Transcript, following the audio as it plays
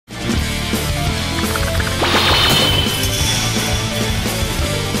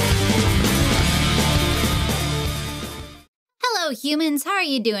humans, how are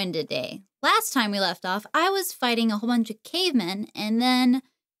you doing today? Last time we left off, I was fighting a whole bunch of cavemen, and then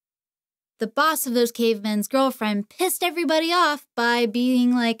the boss of those cavemen's girlfriend pissed everybody off by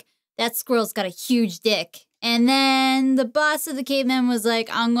being like, that squirrel's got a huge dick. And then the boss of the cavemen was like,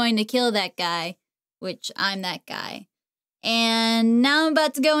 I'm going to kill that guy, which I'm that guy. And now I'm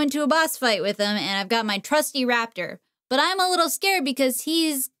about to go into a boss fight with him, and I've got my trusty raptor. But I'm a little scared because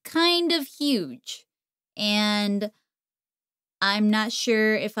he's kind of huge. And I'm not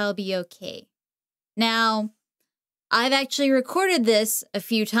sure if I'll be okay. Now, I've actually recorded this a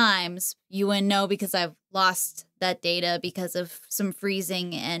few times. You wouldn't know because I've lost that data because of some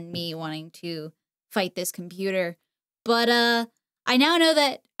freezing and me wanting to fight this computer. But I now know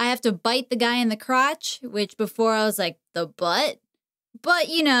that I have to bite the guy in the crotch, which before I was like, the butt? But,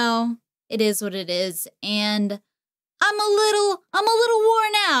 you know, it is what it is. And I'm a little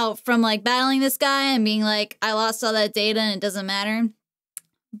worn out from like battling this guy and being like, I lost all that data and it doesn't matter.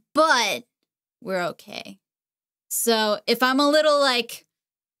 But we're okay. So if I'm a little like,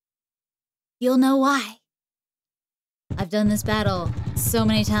 you'll know why. I've done this battle so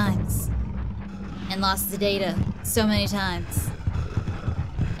many times and lost the data so many times.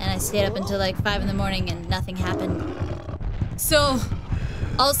 And I stayed up until like 5 in the morning and nothing happened. So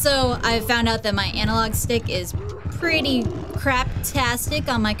also I found out that my analog stick is pretty craptastic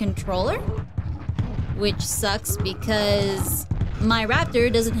on my controller, which sucks because my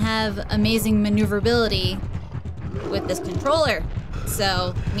Raptor doesn't have amazing maneuverability with this controller.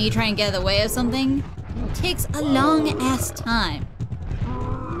 So me trying to get in the way of something takes a long ass time.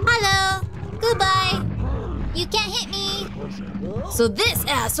 Hello, goodbye. You can't hit me. So this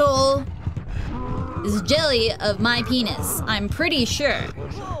asshole is jelly of my penis, I'm pretty sure.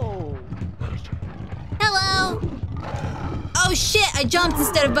 Hello. Oh shit, I jumped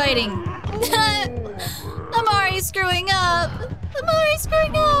instead of biting. I'm already screwing up. No,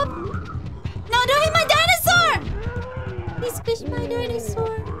 don't hit my dinosaur!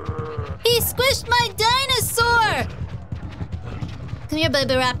 He squished my dinosaur! Come here,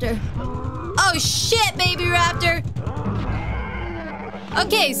 baby raptor. Oh shit, baby raptor!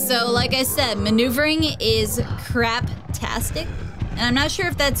 Okay, so like I said, maneuvering is craptastic. And I'm not sure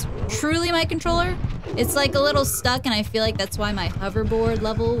if that's truly my controller. It's like a little stuck, and I feel like that's why my hoverboard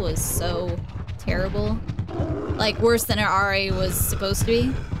level was so terrible. Like worse than it already was supposed to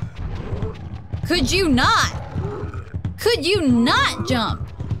be. Could you not jump?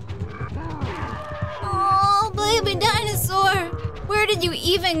 Oh, baby dinosaur. Where did you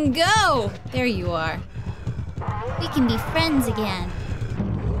even go? There you are. We can be friends again.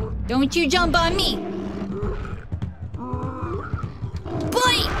 Don't you jump on me.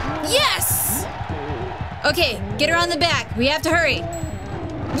 Bite! Yes! Okay, get her on the back. We have to hurry.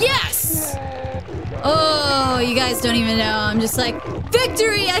 Yes! Oh, you guys don't even know. I'm just like,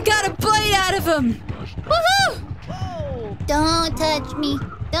 victory! I got a bite out of him! Woohoo! Don't touch me.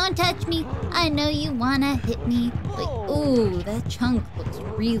 Don't touch me. I know you wanna hit me. But, ooh, that chunk looks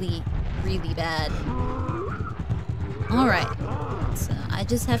really, really bad. Alright. So I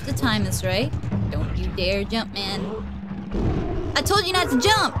just have to time this right. Don't you dare jump, man. I told you not to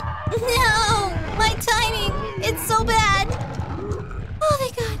jump! No! My timing! It's so bad! Oh,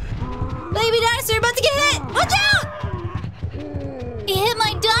 thank God. Baby dinosaur about to get hit! Watch out! He hit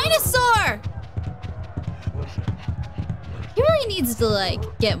my dinosaur! He really needs to, like,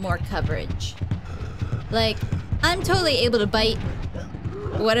 get more coverage. Like, I'm totally able to bite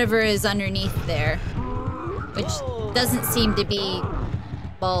whatever is underneath there, which doesn't seem to be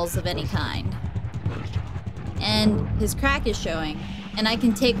balls of any kind. And his crack is showing, and I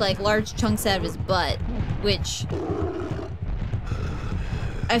can take, like, large chunks out of his butt, which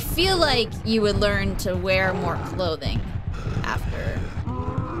I feel like you would learn to wear more clothing after.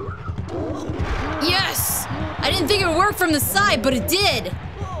 Yes! I didn't think it would work from the side, but it did.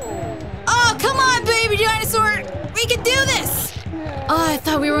 Oh, come on, baby dinosaur! We can do this! Oh, I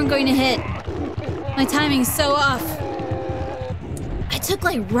thought we weren't going to hit. My timing's so off. I took,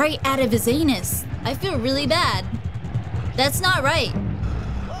 like, right out of his anus. I feel really bad. That's not right.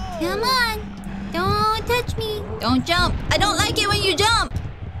 Come on. Don't touch me. Don't jump. I don't like it when you jump.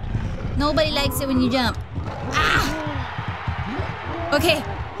 Nobody likes it when you jump. Ah! Okay,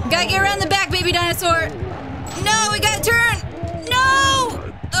 gotta get around the back, baby dinosaur. No, we gotta turn.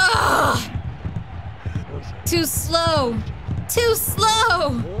 No! Ugh! Too slow. Too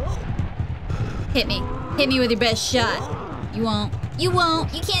slow. Hit me. Hit me with your best shot. You won't. You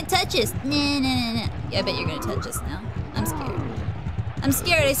won't. You can't touch us. Nah. Yeah, I bet you're gonna touch us now. I'm scared. I'm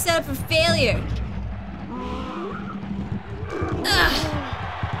scared. I set up for failure. Ugh.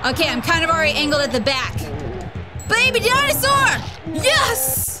 Okay, I'm kind of already angled at the back. Baby dinosaur!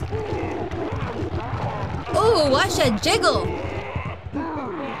 Yes! Oh, watch that jiggle.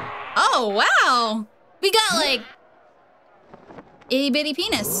 Oh, wow. We got like itty bitty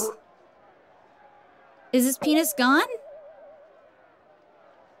penis. Is this penis gone?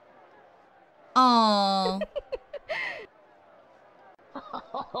 Oh.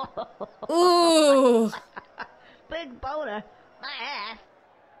 Ooh. Big boner. My ass.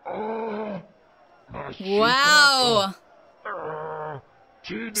 Wow.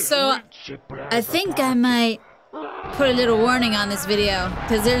 So, I think I might put a little warning on this video,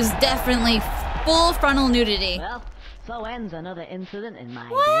 because there's definitely full frontal nudity. Well, so ends another incident in my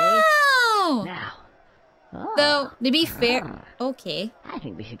Wow. day. Now. Though, to be fair, okay. I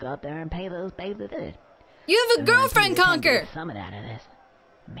think we should go up there and pay those babes that did it. You have a girlfriend, Conker! Something out of this.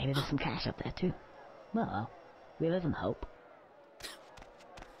 Maybe there's some cash up there too. Well, we live in hope.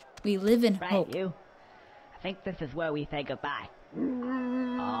 We live in hope. Right, you. I think this is where we say goodbye. Oh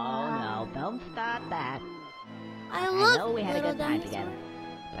no, don't start that. I know we had a good time together,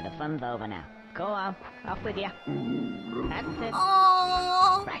 but the fun's over now. Go on, off with you. That's it.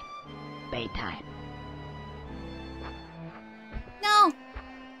 Oh. Right, bedtime. No.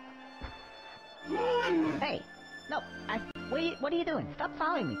 Hey, no, what are you doing? Stop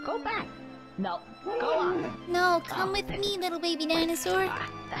following me. Go back. No, go on. No, come with me, little baby dinosaur.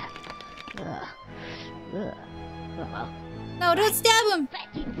 Well. No, don't stab him.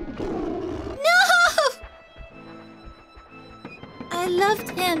 No! I loved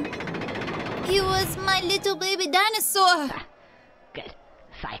him. He was my little baby dinosaur. Good.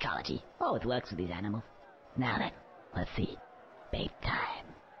 Psychology always works with these animals. Now then, let's see. Babe time.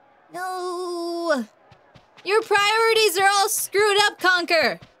 No. Your priorities are all screwed up,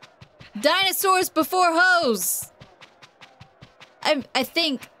 Conker. Dinosaurs before hoes. I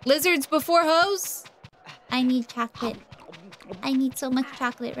think lizards before hoes. I need chocolate. I need so much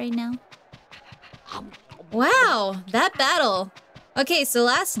chocolate right now. Wow, that battle. Okay, so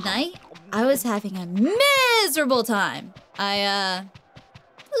last night I was having a miserable time.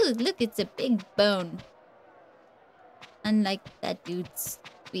 Ooh, look, it's a big bone. Unlike that dude's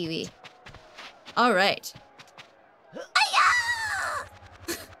wee-wee. All right. Aya!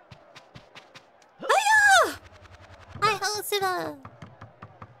 Aya! Hi-ho, Siva.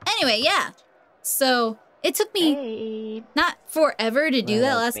 Anyway, yeah. So it took me not forever to do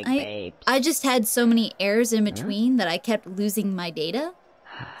that last night. Babes. I just had so many errors in between that I kept losing my data.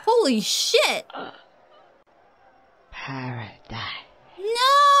 Holy shit! Paradise.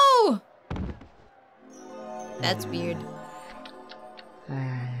 No! That's weird.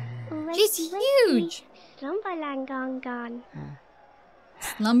 She's huge! Slumberland gone gone.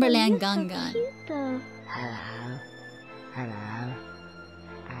 Slumberland gone gone. Cute though. Hello. Hello.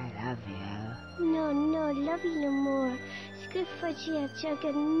 I love you. No, no, love you no more. Squid fudgy at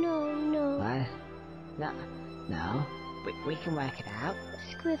Jugger, no, no. What? No. No. We can work it out.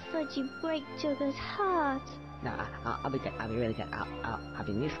 Squid fudgy break Jugger's heart. No, I'll be good. I'll be really good. I'll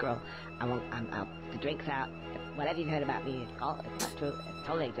be a new squirrel. The drink's out. Whatever you've heard about me, it's not true. It's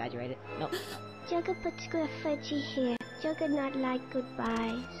totally exaggerated. No. Jugger put Squid fudgy here. Jugger not like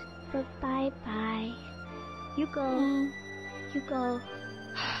goodbyes, but bye-bye. You go. You go.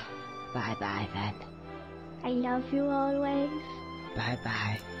 Bye-bye, then. I love you always.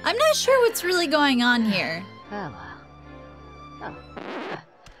 Bye-bye. I'm not sure what's really going on here. Oh, well.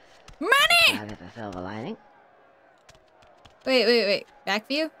 Money! Now there's a silver lining. Wait. Back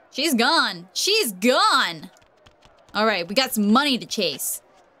view? She's gone. She's gone! Alright, we got some money to chase.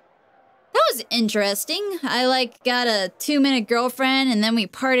 That was interesting. I, got a 2-minute girlfriend, and then we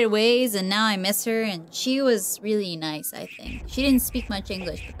parted ways, and now I miss her, and she was really nice, I think. She didn't speak much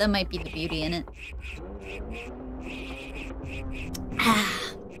English, but that might be the beauty in it.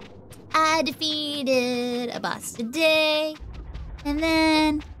 I defeated a boss today, and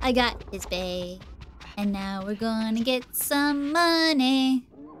then I got his bae, and now we're gonna get some money.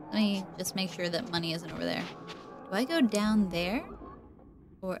 Let me just make sure that money isn't over there. Do I go down there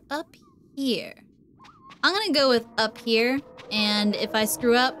or up here? I'm gonna go with up here, and if I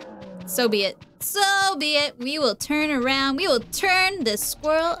screw up, so be it. So be it. We will turn around. We will turn the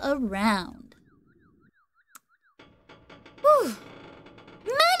squirrel around. Whew.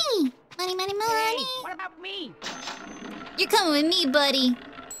 Money! Money. Hey, what about me? You're coming with me, buddy.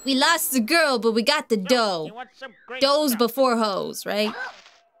 We lost the girl, but we got the dough. You want some great Doughs stuff? before hoes, right?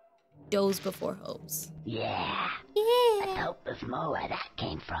 Doughs before hoes. Yeah. Yeah. Let's hope there's more where that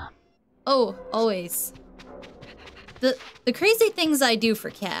came from. Oh, always. The crazy things I do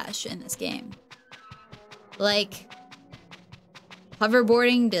for cash in this game. Like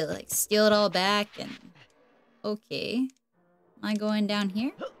hoverboarding to steal it all back, and Okay. Am I going down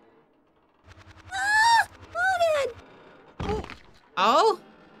here? Ah! Oh, God! Oh?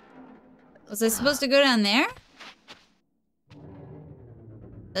 Was I supposed to go down there?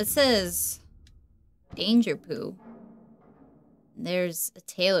 That says danger poo. There's a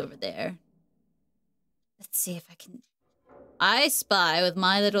tail over there. Let's see if I can... I spy with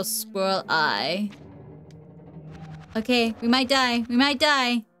my little squirrel eye. Okay, we might die. We might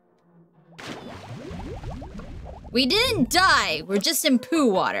die. We didn't die. We're just in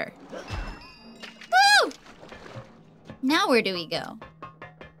poo water. Woo! Now where do we go?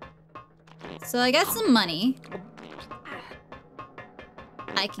 So I got some money.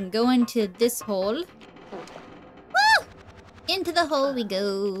 I can go into this hole. Woo! Into the hole we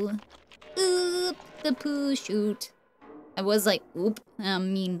go. Oop, the poo chute. I was like, oop. I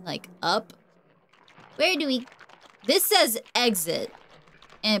mean, like, up. Where do we... This says exit.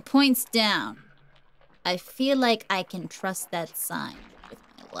 And it points down. I feel like I can trust that sign with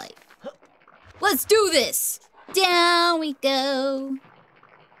my life. Let's do this! Down we go.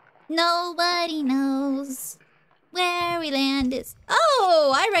 Nobody knows where we land is.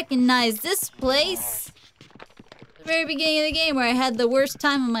 Oh, I recognize this place. The very beginning of the game where I had the worst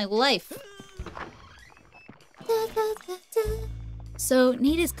time of my life. Da, da, da, da. So,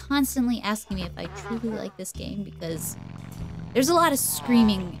 Nate is constantly asking me if I truly like this game because there's a lot of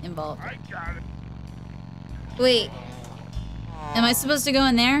screaming involved. Wait, am I supposed to go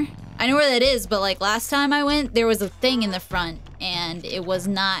in there? I know where that is, but like last time I went, there was a thing in the front and it was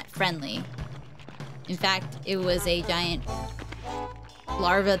not friendly. In fact, it was a giant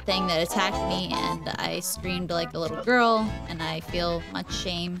larva thing that attacked me and I screamed like a little girl and I feel much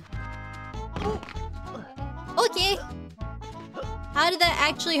shame. Okay. How did that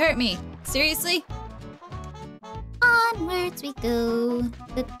actually hurt me? Seriously? Onwards we go.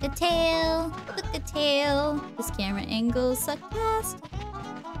 Look a tail. Look a tail. This camera angle sarcastic.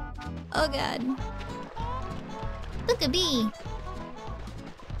 Oh god. Look a bee.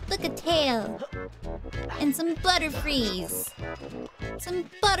 Look a tail. And some butterflies. Some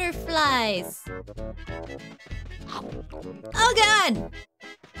butterflies. Oh god!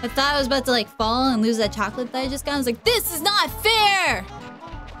 I thought I was about to like fall and lose that chocolate that I just got. I was like, this is not fair!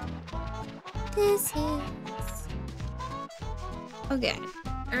 This is... Okay.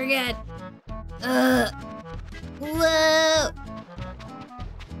 We're good. Whoa!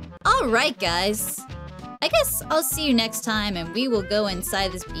 Alright, guys. I guess I'll see you next time and we will go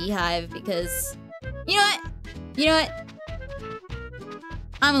inside this beehive because... You know what? You know what?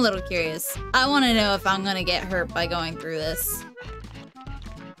 I'm a little curious. I want to know if I'm gonna get hurt by going through this.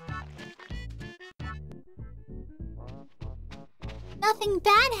 Nothing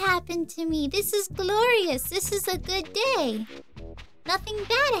bad happened to me. This is glorious. This is a good day. Nothing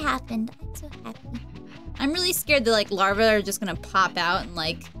bad happened. I'm so happy. I'm really scared that like larvae are just gonna pop out and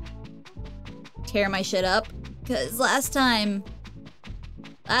like tear my shit up. Cause last time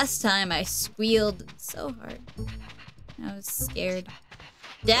I squealed so hard. I was scared.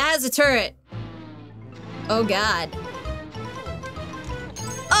 Dad has a turret. Oh god.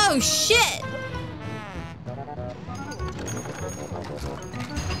 Oh shit!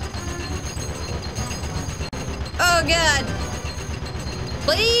 Oh god.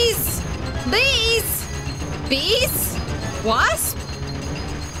 Please! Bees! Bees? Wasp?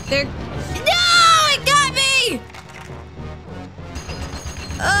 They're... No! It got me!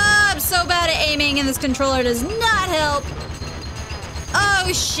 Oh, I'm so bad at aiming and this controller does not help.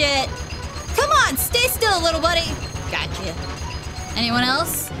 Oh shit. Come on, stay still, little buddy. Gotcha. Anyone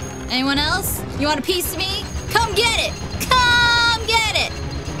else? Anyone else? You want a piece of me? Come get it! Come get it!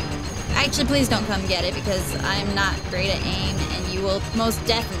 Actually, please don't come get it because I'm not great at aim and you will most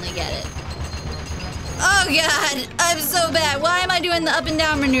definitely get it. Oh god, I'm so bad. Why am I doing the up and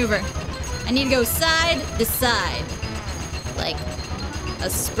down maneuver? I need to go side to side. Like a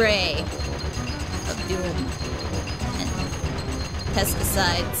spray of doom and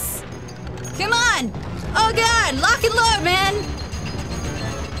pesticides. Come on! Oh god, lock and load, man!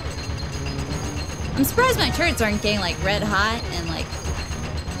 I'm surprised my turrets aren't getting like red hot and like...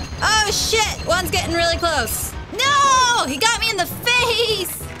 Oh shit! One's getting really close. No! He got me in the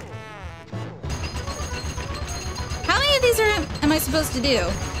face! How many of these am I supposed to do?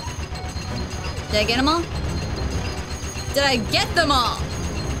 Did I get them all? Did I get them all?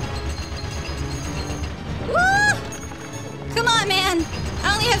 Woo! Come on, man!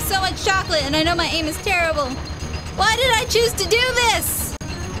 I only have so much chocolate and I know my aim is terrible. Why did I choose to do this?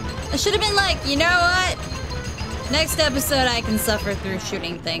 I should have been like, you know what? Next episode I can suffer through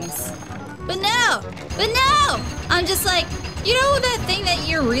shooting things. But no! I'm just like, you know that thing that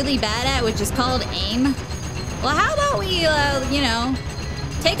you're really bad at, which is called aim? Well, how about we, you know,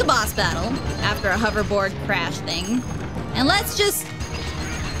 take a boss battle after a hoverboard crash thing, and let's just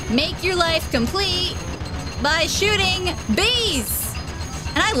make your life complete by shooting bees!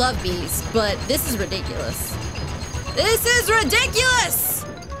 And I love bees, but this is ridiculous. This is ridiculous!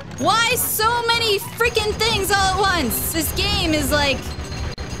 Why so many freaking things all at once? This game is like,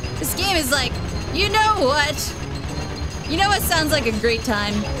 you know what? You know what sounds like a great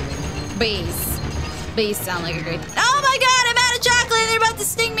time? Bees. Bees sound like a great... Oh my god, I'm out of chocolate! They're about to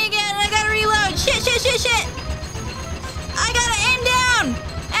sting me again, and I gotta reload! Shit! I gotta aim down!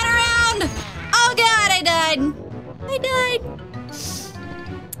 And around! Oh god, I died!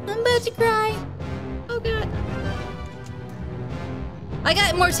 I'm about to cry. Oh god. I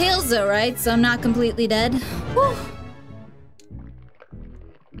got more tails though, right? So I'm not completely dead. Whew.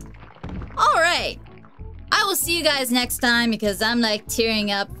 Alright. I will see you guys next time because I'm like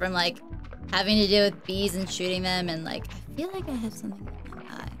tearing up from like having to deal with bees and shooting them, and like I feel like I have something in my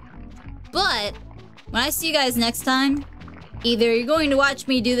eye. But when I see you guys next time, either you're going to watch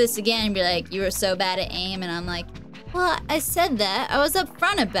me do this again and be like, you were so bad at aim, and I'm like, well, I said that. I was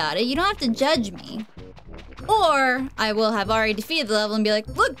upfront about it. You don't have to judge me. Or I will have already defeated the level and be like,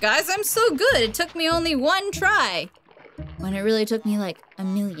 look guys, I'm so good. It took me only 1 try. When it really took me like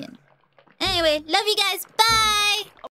 1,000,000. Anyway, love you guys. Bye!